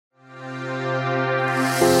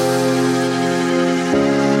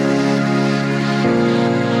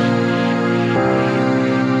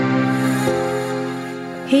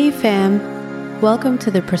fam. Welcome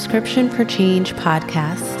to the Prescription for Change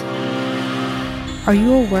podcast. Are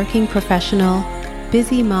you a working professional,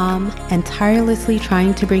 busy mom, and tirelessly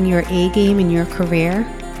trying to bring your A game in your career?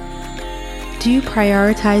 Do you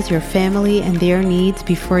prioritize your family and their needs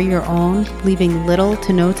before your own, leaving little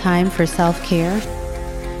to no time for self-care?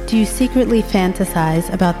 Do you secretly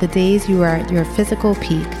fantasize about the days you are at your physical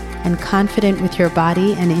peak and confident with your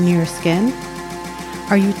body and in your skin?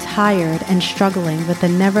 Are you tired and struggling with the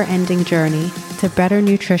never-ending journey to better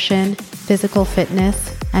nutrition, physical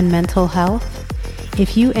fitness, and mental health?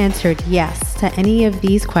 If you answered yes to any of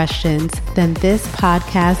these questions, then this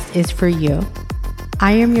podcast is for you.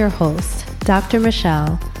 I am your host, Dr.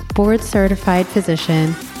 Michelle, board-certified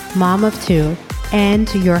physician, mom of two,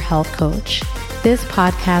 and your health coach. This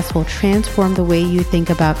podcast will transform the way you think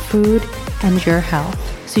about food and your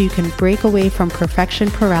health so you can break away from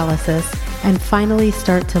perfection paralysis and finally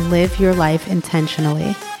start to live your life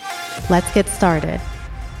intentionally. Let's get started.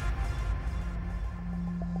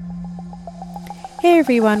 Hey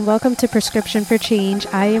everyone, welcome to Prescription for Change.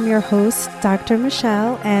 I am your host, Dr.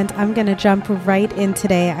 Michelle, and I'm going to jump right in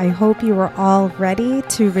today. I hope you are all ready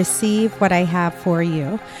to receive what I have for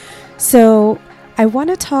you. So I want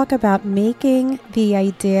to talk about making the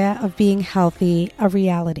idea of being healthy a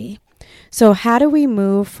reality. So how do we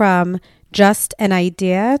move from just an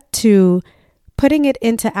idea to putting it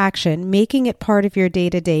into action, making it part of your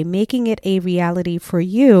day-to-day, making it a reality for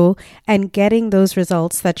you, and getting those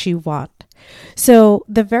results that you want? So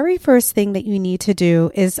the very first thing that you need to do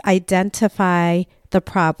is identify the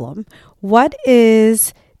problem. What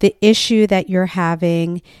is the issue that you're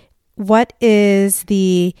having? What is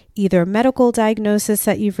the either medical diagnosis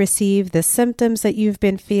that you've received, the symptoms that you've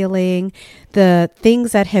been feeling, the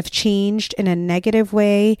things that have changed in a negative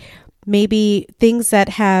way, maybe things that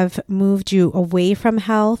have moved you away from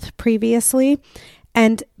health previously,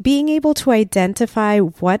 and being able to identify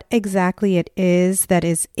what exactly it is that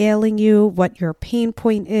is ailing you, what your pain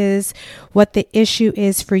point is, what the issue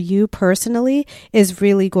is for you personally is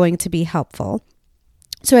really going to be helpful.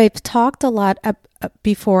 So I've talked a lot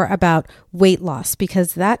before about weight loss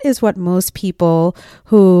because that is what most people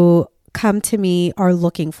who come to me are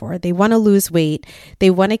looking for. They want to lose weight.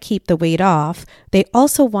 They want to keep the weight off. They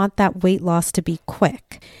also want that weight loss to be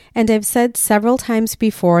quick. And I've said several times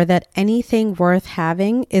before that anything worth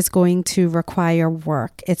having is going to require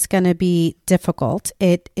work. It's going to be difficult.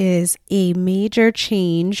 It is a major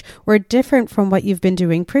change or different from what you've been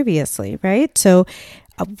doing previously, right? So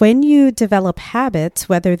when you develop habits,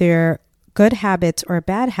 whether they're good habits or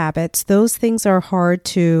bad habits, those things are hard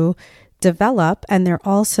to develop and they're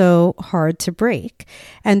also hard to break.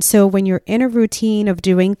 And so when you're in a routine of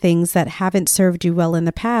doing things that haven't served you well in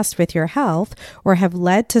the past with your health or have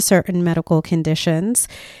led to certain medical conditions,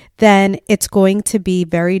 then it's going to be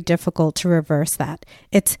very difficult to reverse that.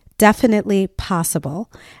 It's definitely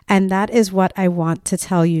possible. And that is what I want to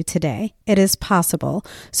tell you today. It is possible.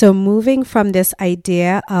 So moving from this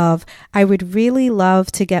idea of, I would really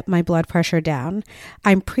love to get my blood pressure down.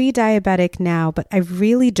 I'm pre-diabetic now, but I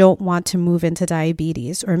really don't want to move into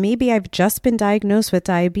diabetes. Or maybe I've just been diagnosed with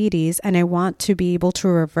diabetes and I want to be able to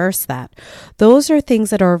reverse that. Those are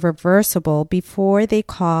things that are reversible before they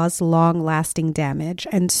cause long-lasting damage.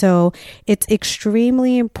 And so it's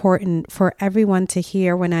extremely important for everyone to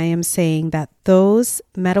hear when I am saying that those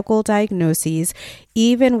medical diagnoses,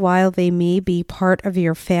 even while they may be part of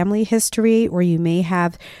your family history or you may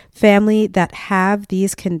have family that have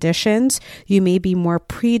these conditions, you may be more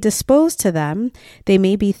predisposed to them. They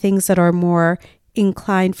may be things that are more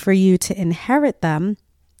inclined for you to inherit them.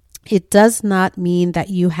 It does not mean that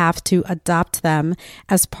you have to adopt them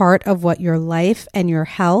as part of what your life and your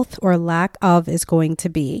health or lack of is going to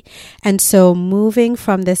be. And so moving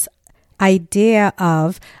from this idea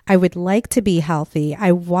of, I would like to be healthy,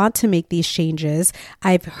 I want to make these changes,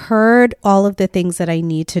 I've heard all of the things that I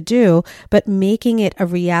need to do, but making it a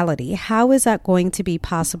reality. How is that going to be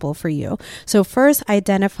possible for you? So first,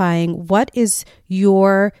 identifying what is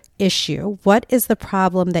your issue. What is the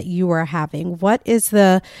problem that you are having? What is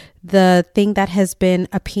the thing that has been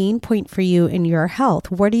a pain point for you in your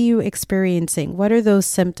health? What are you experiencing? What are those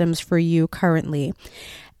symptoms for you currently?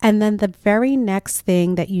 And then the very next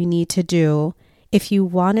thing that you need to do, if you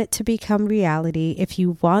want it to become reality, if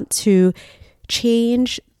you want to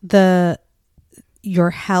change your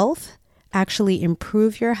health, actually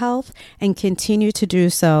improve your health and continue to do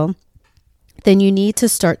so, then you need to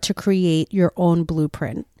start to create your own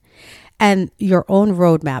blueprint. and your own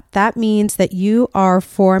roadmap. That means that you are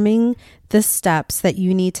forming the steps that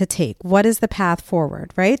you need to take. What is the path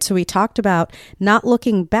forward, right? So we talked about not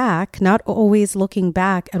looking back, not always looking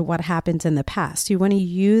back at what happened in the past. You want to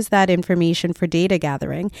use that information for data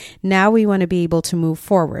gathering. Now we want to be able to move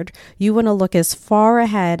forward. You want to look as far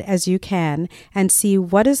ahead as you can and see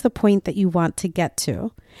what is the point that you want to get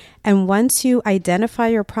to. And once you identify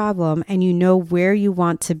your problem and you know where you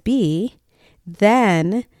want to be,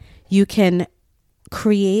 then you can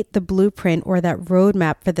create the blueprint or that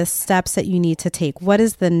roadmap for the steps that you need to take. What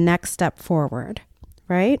is the next step forward,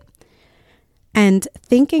 right? And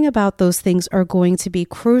thinking about those things are going to be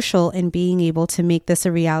crucial in being able to make this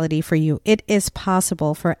a reality for you. It is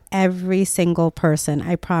possible for every single person,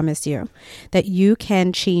 I promise you, that you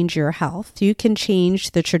can change your health. You can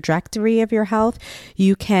change the trajectory of your health.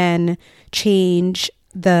 You can change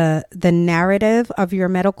the narrative of your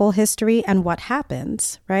medical history and what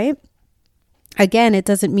happens, right? Again, it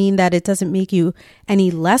doesn't mean that it doesn't make you any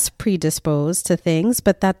less predisposed to things,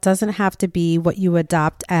 but that doesn't have to be what you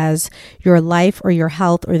adopt as your life or your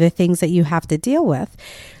health or the things that you have to deal with.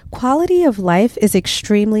 Quality of life is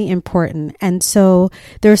extremely important. And so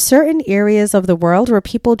there are certain areas of the world where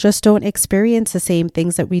people just don't experience the same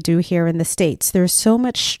things that we do here in the States. There's so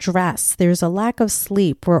much stress. There's a lack of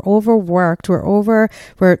sleep. We're overworked. We're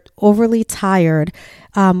overly tired.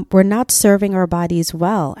 We're not serving our bodies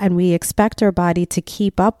well. And we expect our body to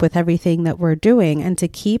keep up with everything that we're doing and to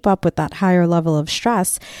keep up with that higher level of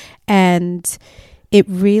stress. And it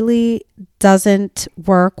really doesn't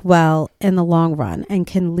work well in the long run and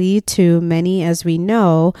can lead to many, as we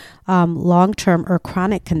know, long-term or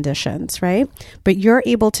chronic conditions, right? But you're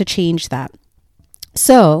able to change that.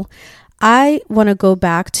 So I want to go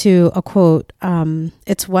back to a quote.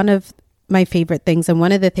 It's one of my favorite things and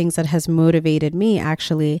one of the things that has motivated me,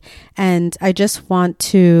 actually. And I just want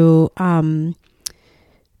to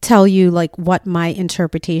tell you like what my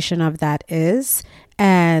interpretation of that is.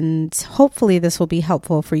 And hopefully this will be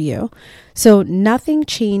helpful for you. So nothing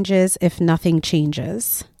changes if nothing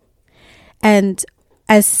changes. And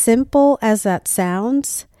as simple as that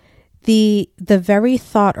sounds, the very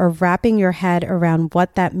thought of wrapping your head around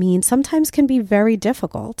what that means sometimes can be very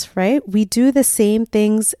difficult, right? We do the same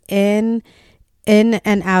things in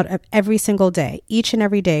and out of every single day. Each and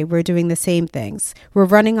every day, we're doing the same things. We're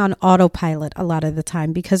running on autopilot a lot of the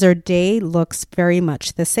time because our day looks very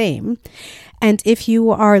much the same. And if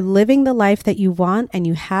you are living the life that you want and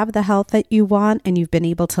you have the health that you want and you've been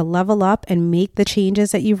able to level up and make the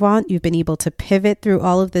changes that you want, you've been able to pivot through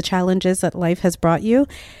all of the challenges that life has brought you,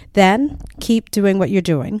 then keep doing what you're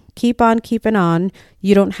doing. Keep on keeping on.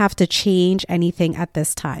 You don't have to change anything at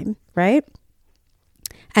this time, right?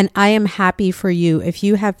 And I am happy for you if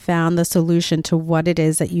you have found the solution to what it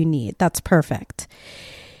is that you need. That's perfect.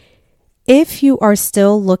 If you are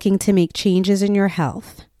still looking to make changes in your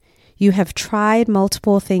health, you have tried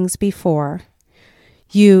multiple things before.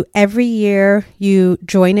 Every year you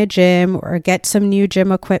join a gym or get some new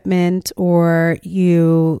gym equipment, or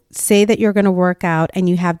you say that you're going to work out and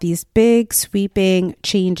you have these big sweeping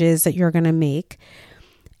changes that you're going to make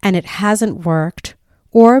and it hasn't worked.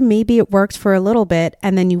 Or maybe it worked for a little bit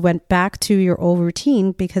and then you went back to your old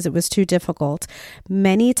routine because it was too difficult.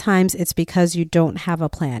 Many times it's because you don't have a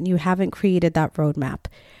plan. You haven't created that roadmap.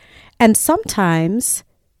 And sometimes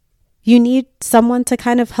you need someone to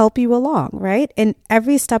kind of help you along, right? And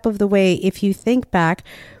every step of the way, if you think back,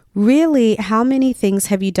 really, how many things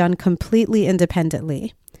have you done completely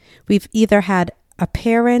independently? We've either had a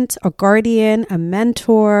parent, a guardian, a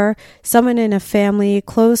mentor, someone in a family,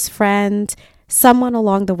 close friend, someone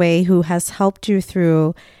along the way who has helped you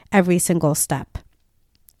through every single step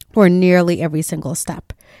or nearly every single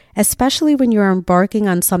step. Especially when you're embarking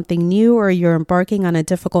on something new or you're embarking on a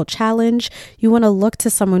difficult challenge, you want to look to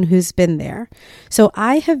someone who's been there. So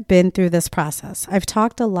I have been through this process. I've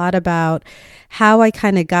talked a lot about how I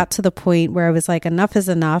kind of got to the point where I was like, enough is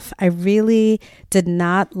enough. I really did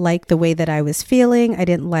not like the way that I was feeling. I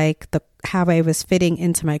didn't like how I was fitting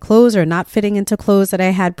into my clothes or not fitting into clothes that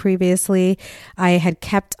I had previously. I had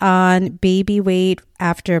kept on baby weight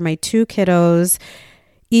after my 2 kiddos.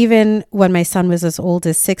 Even when my son was as old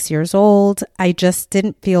as 6 years old, I just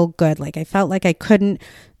didn't feel good. Like I felt like I couldn't,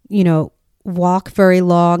 walk very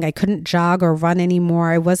long. I couldn't jog or run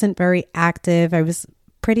anymore. I wasn't very active. I was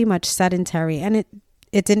pretty much sedentary, and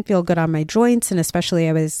it didn't feel good on my joints. And especially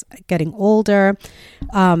I was getting older.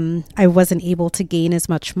 I wasn't able to gain as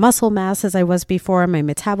much muscle mass as I was before. My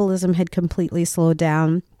metabolism had completely slowed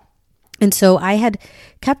down. And so I had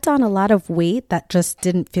kept on a lot of weight that just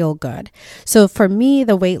didn't feel good. So for me,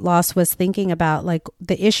 the weight loss was thinking about like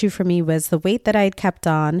the issue for me was the weight that I had kept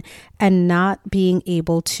on and not being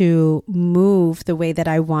able to move the way that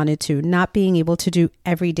I wanted to, not being able to do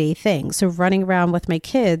everyday things. So running around with my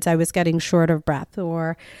kids, I was getting short of breath,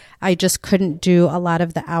 or I just couldn't do a lot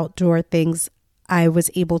of the outdoor things I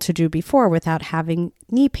was able to do before without having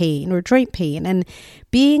knee pain or joint pain. And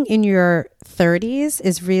being in your 30s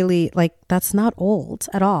is really like, that's not old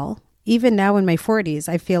at all. Even now in my 40s,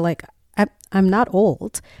 I feel like I'm not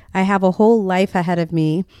old. I have a whole life ahead of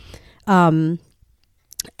me. And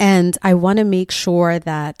I want to make sure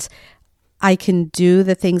that I can do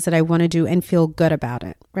the things that I want to do and feel good about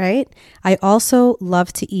it, right? I also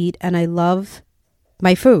love to eat, and I love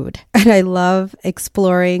my food, and I love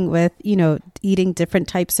exploring with, eating different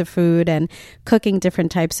types of food and cooking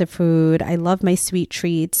different types of food. I love my sweet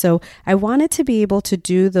treats. So I wanted to be able to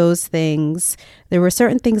do those things. There were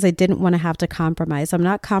certain things I didn't want to have to compromise. I'm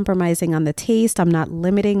not compromising on the taste. I'm not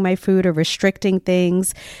limiting my food or restricting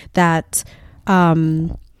things that,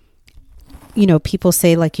 people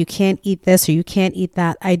say like, you can't eat this or you can't eat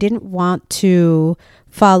that. I didn't want to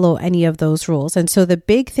follow any of those rules. And so the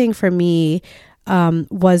big thing for me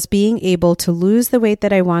was being able to lose the weight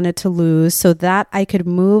that I wanted to lose so that I could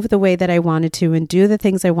move the way that I wanted to and do the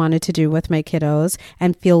things I wanted to do with my kiddos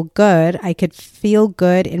and feel good. I could feel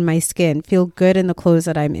good in my skin, feel good in the clothes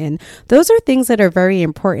that I'm in. Those are things that are very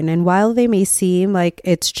important. And while they may seem like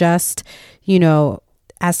it's just,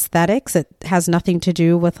 aesthetics, it has nothing to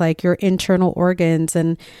do with like your internal organs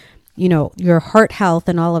and your heart health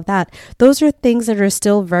and all of that. Those are things that are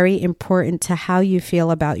still very important to how you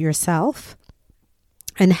feel about yourself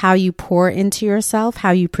and how you pour into yourself,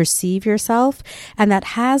 how you perceive yourself. And that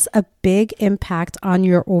has a big impact on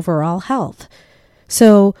your overall health.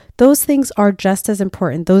 So those things are just as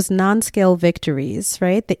important. Those non-scale victories,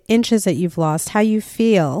 right? The inches that you've lost, how you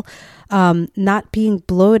feel, not being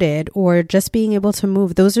bloated or just being able to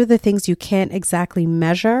move. Those are the things you can't exactly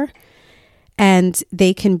measure. And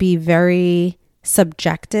they can be very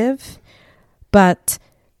subjective, but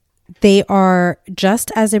they are just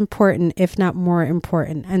as important, if not more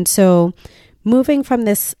important. And so moving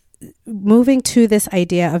to this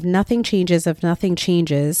idea of nothing changes if nothing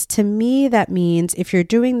changes, to me, that means if you're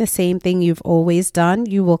doing the same thing you've always done,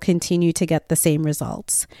 you will continue to get the same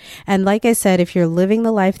results. And like I said, if you're living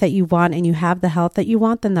the life that you want and you have the health that you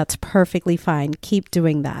want, then that's perfectly fine. Keep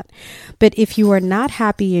doing that. But if you are not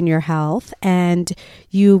happy in your health and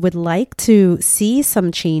you would like to see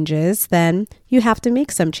some changes, then you have to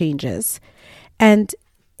make some changes. And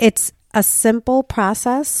it's a simple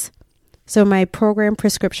process. So my program,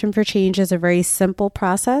 Prescription for Change, is a very simple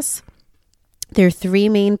process. There are 3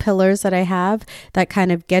 main pillars that I have that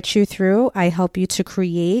kind of get you through. I help you to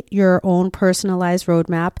create your own personalized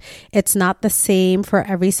roadmap. It's not the same for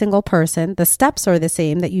every single person. The steps are the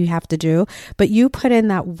same that you have to do, but you put in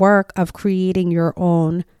that work of creating your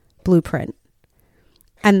own blueprint.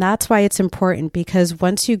 And that's why it's important, because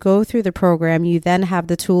once you go through the program, you then have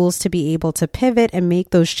the tools to be able to pivot and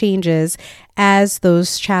make those changes as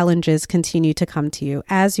those challenges continue to come to you,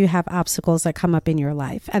 as you have obstacles that come up in your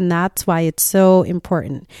life. And that's why it's so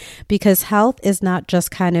important, because health is not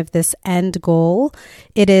just kind of this end goal.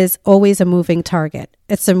 It is always a moving target.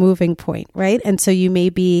 It's a moving point, right? And so you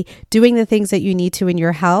may be doing the things that you need to in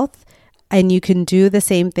your health, and you can do the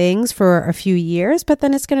same things for a few years, but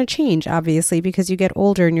then it's going to change, obviously, because you get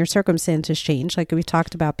older and your circumstances change, like we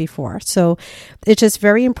talked about before. So it's just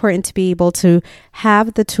very important to be able to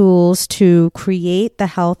have the tools to create the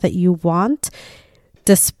health that you want,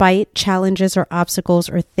 despite challenges or obstacles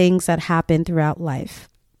or things that happen throughout life.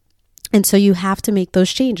 And so you have to make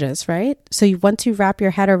those changes, right? So you want to wrap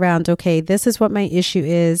your head around, okay, this is what my issue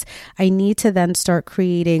is. I need to then start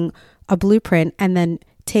creating a blueprint and then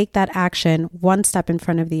take that action one step in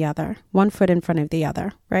front of the other, one foot in front of the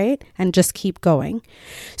other, right? And just keep going.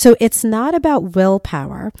 So it's not about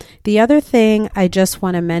willpower. The other thing I just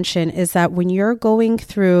want to mention is that when you're going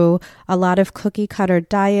through a lot of cookie cutter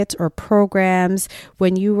diets or programs,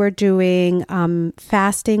 when you were doing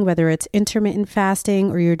fasting, whether it's intermittent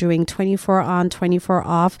fasting or you're doing 24 on, 24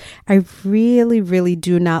 off, I really, really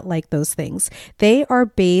do not like those things. They are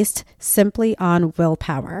based simply on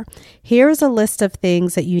willpower. Here's a list of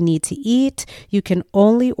things that you need to eat. You can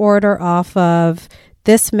only order off of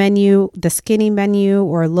this menu, the skinny menu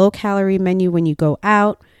or low calorie menu when you go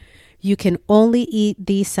out. You can only eat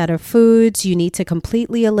these set of foods. You need to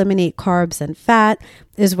completely eliminate carbs and fat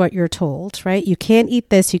is what you're told, right? You can't eat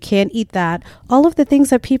this, you can't eat that. All of the things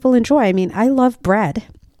that people enjoy. I mean, I love bread.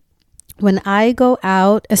 When I go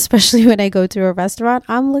out, especially when I go to a restaurant,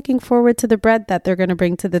 I'm looking forward to the bread that they're going to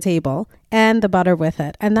bring to the table and the butter with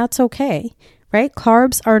it. And that's okay, right?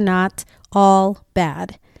 Carbs are not all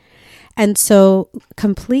bad. And so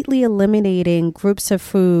completely eliminating groups of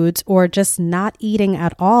foods or just not eating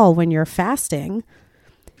at all when you're fasting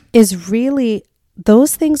is really,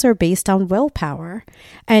 those things are based on willpower.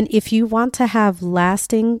 And if you want to have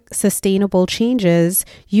lasting, sustainable changes,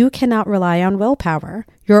 you cannot rely on willpower.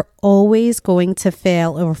 You're always going to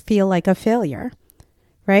fail or feel like a failure,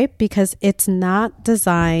 right? Because it's not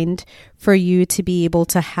designed for you to be able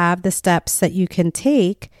to have the steps that you can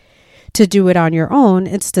take to do it on your own.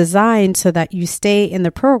 It's designed so that you stay in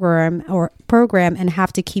the program and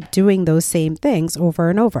have to keep doing those same things over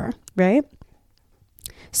and over, right?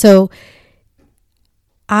 So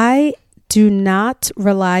I do not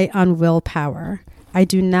rely on willpower. I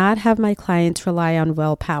do not have my clients rely on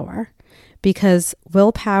willpower, because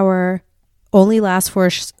willpower only lasts for a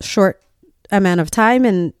short amount of time.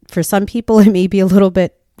 And for some people, it may be a little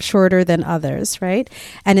bit shorter than others, right?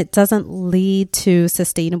 And it doesn't lead to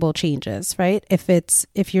sustainable changes, right?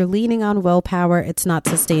 If you're leaning on willpower, it's not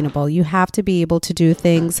sustainable. You have to be able to do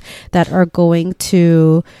things that you're going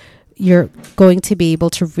to be able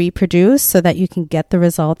to reproduce so that you can get the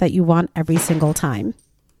result that you want every single time.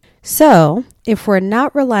 So if we're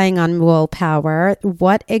not relying on willpower,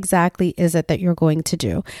 what exactly is it that you're going to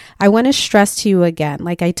do? I want to stress to you again,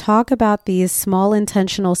 like I talk about these small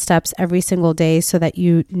intentional steps every single day so that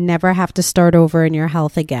you never have to start over in your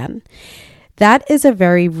health again. That is a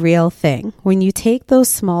very real thing. When you take those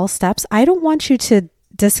small steps, I don't want you to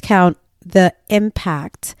discount the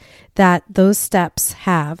impact that those steps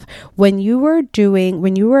have. When you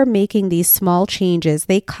are making these small changes,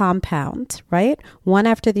 they compound, right? One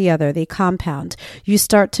after the other, they compound. You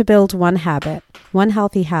start to build one habit, one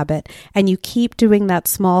healthy habit, and you keep doing that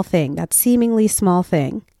small thing, that seemingly small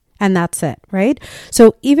thing. And that's it, right?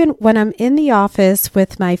 So even when I'm in the office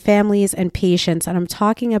with my families and patients, and I'm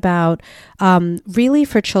talking about really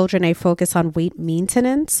for children, I focus on weight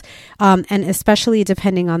maintenance, and especially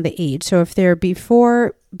depending on the age. So if they're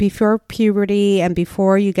before puberty and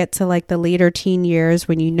before you get to like the later teen years,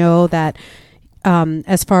 when you know that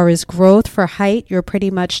as far as growth for height, you're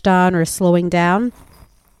pretty much done or slowing down.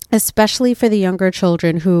 Especially for the younger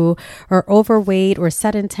children who are overweight or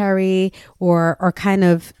sedentary or are kind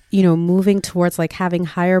of, moving towards like having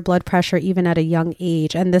higher blood pressure even at a young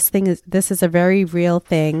age. And this is a very real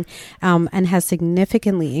thing, and has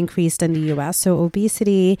significantly increased in the US. So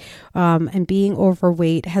obesity and being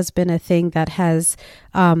overweight has been a thing that has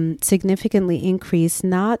significantly increased,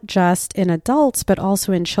 not just in adults, but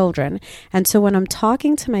also in children. And so when I'm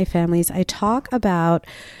talking to my families, I talk about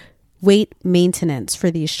weight maintenance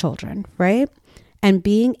for these children, right? And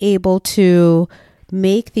being able to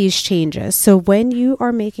make these changes. So when you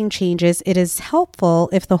are making changes, it is helpful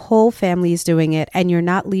if the whole family is doing it and you're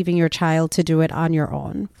not leaving your child to do it on your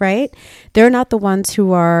own, right? They're not the ones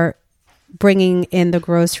who are bringing in the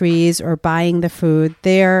groceries or buying the food.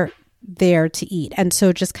 They're there to eat. And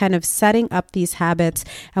so just kind of setting up these habits.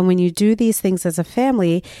 And when you do these things as a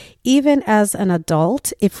family, even as an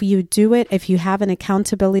adult, if you do it, if you have an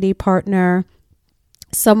accountability partner,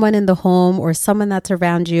 someone in the home or someone that's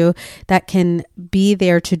around you that can be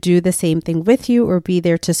there to do the same thing with you or be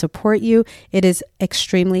there to support you, it is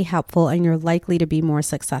extremely helpful and you're likely to be more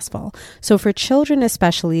successful. So for children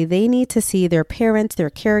especially, they need to see their parents, their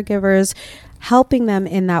caregivers, helping them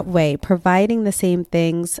in that way, providing the same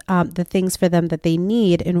things, the things for them that they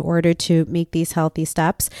need in order to make these healthy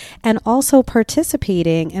steps, and also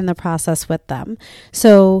participating in the process with them.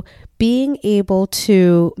 So being able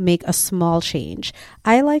to make a small change.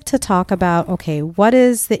 I like to talk about, okay, what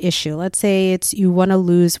is the issue? Let's say it's you want to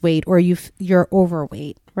lose weight or you're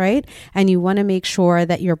overweight, right? And you want to make sure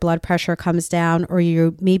that your blood pressure comes down, or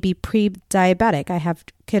you may be pre-diabetic. I have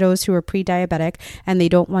kiddos who are pre-diabetic and they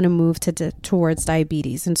don't want to move towards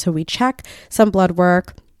diabetes. And so we check some blood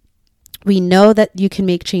work. We know that you can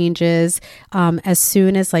make changes as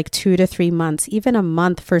soon as like 2 to 3 months, even a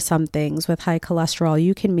month for some things with high cholesterol.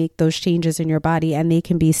 You can make those changes in your body and they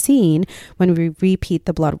can be seen when we repeat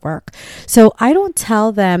the blood work. So I don't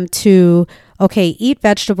tell them to, okay, eat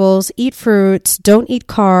vegetables, eat fruits, don't eat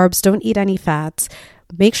carbs, don't eat any fats.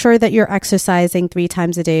 Make sure that you're exercising 3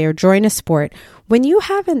 times a day or join a sport. When you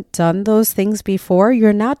haven't done those things before,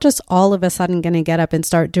 you're not just all of a sudden going to get up and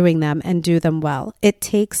start doing them and do them well. It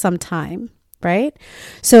takes some time, right?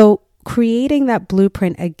 So creating that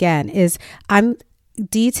blueprint again is I'm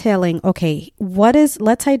detailing, okay,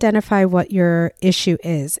 let's identify what your issue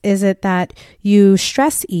is. Is it that you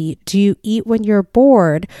stress eat? Do you eat when you're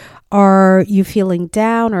bored? Are you feeling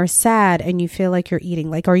down or sad and you feel like you're eating?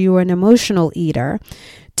 Like, are you an emotional eater?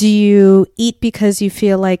 Do you eat because you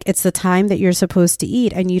feel like it's the time that you're supposed to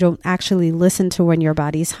eat and you don't actually listen to when your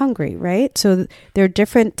body's hungry, right? So there are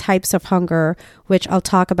different types of hunger, which I'll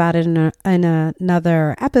talk about in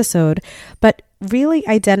another episode, but really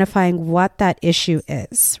identifying what that issue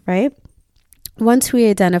is, right? Once we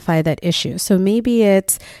identify that issue, so maybe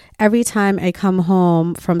it's every time I come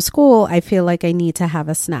home from school, I feel like I need to have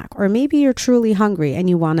a snack. Or maybe you're truly hungry and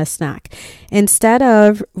you want a snack. Instead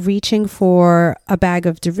of reaching for a bag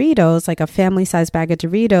of Doritos, like a family-sized bag of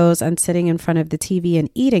Doritos, and sitting in front of the TV and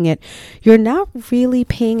eating it, you're not really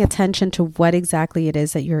paying attention to what exactly it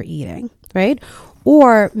is that you're eating, right?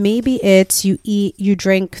 Or maybe it's you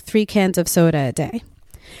drink 3 cans of soda a day.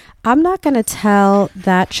 I'm not going to tell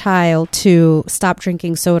that child to stop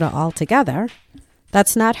drinking soda altogether.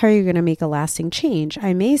 That's not how you're going to make a lasting change.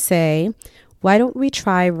 I may say, why don't we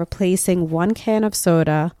try replacing 1 can of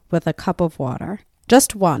soda with a cup of water?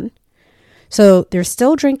 Just one. So they're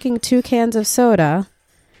still drinking 2 cans of soda,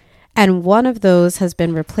 and one of those has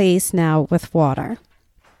been replaced now with water.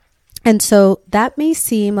 And so that may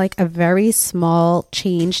seem like a very small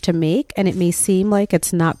change to make, and it may seem like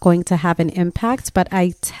it's not going to have an impact, but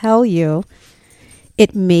I tell you,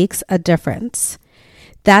 it makes a difference.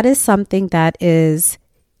 That is something that is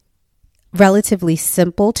relatively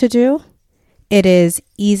simple to do. It is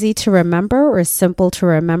easy to remember or simple to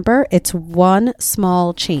remember. It's one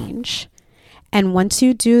small change. And once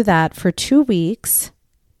you do that for 2 weeks,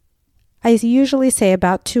 I usually say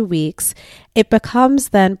about 2 weeks, it becomes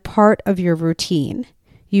then part of your routine.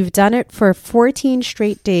 You've done it for 14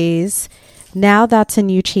 straight days. Now that's a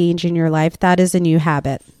new change in your life. That is a new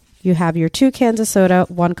habit. You have your 2 cans of soda,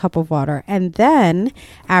 1 cup of water. And then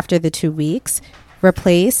after the 2 weeks,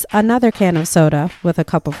 replace another can of soda with a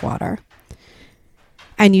cup of water.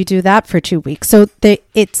 And you do that for 2 weeks. So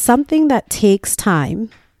it's something that takes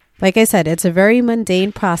time. Like I said, it's a very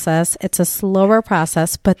mundane process. It's a slower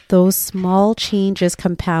process, but those small changes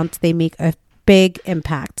compound. They make a big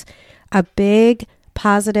impact, a big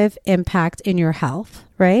positive impact in your health,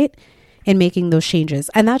 right? In making those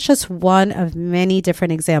changes. And that's just one of many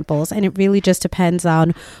different examples. And it really just depends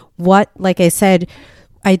on what, like I said,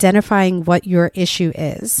 identifying what your issue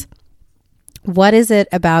is. What is it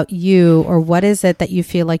about you, or what is it that you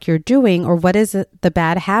feel like you're doing, or what is it, the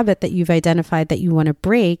bad habit that you've identified that you want to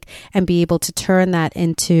break and be able to turn that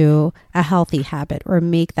into a healthy habit or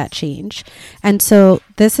make that change. And so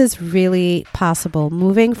this is really possible,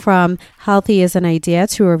 moving from healthy as an idea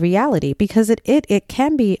to a reality, because it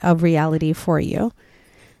can be a reality for you.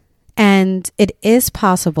 And it is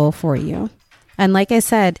possible for you. And like I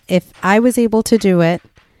said, if I was able to do it,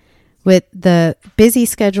 with the busy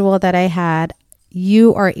schedule that I had,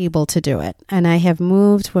 you are able to do it. And I have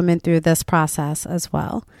moved women through this process as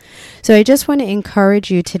well. So I just want to encourage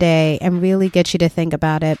you today and really get you to think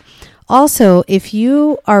about it. Also, if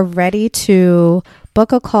you are ready to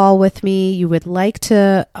book a call with me, you would like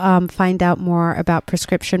to find out more about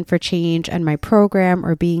Prescription for Change and my program,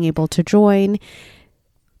 or being able to join,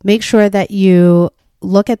 make sure that you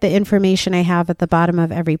look at the information I have at the bottom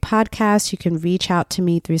of every podcast. You can reach out to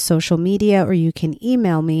me through social media, or you can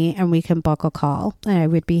email me and we can book a call. And I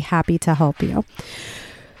would be happy to help you.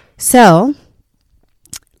 So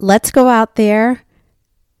let's go out there,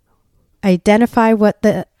 identify what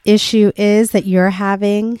the issue is that you're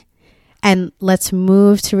having, and let's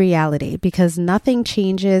move to reality, because nothing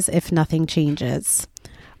changes if nothing changes.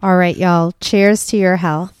 All right, y'all. Cheers to your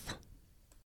health.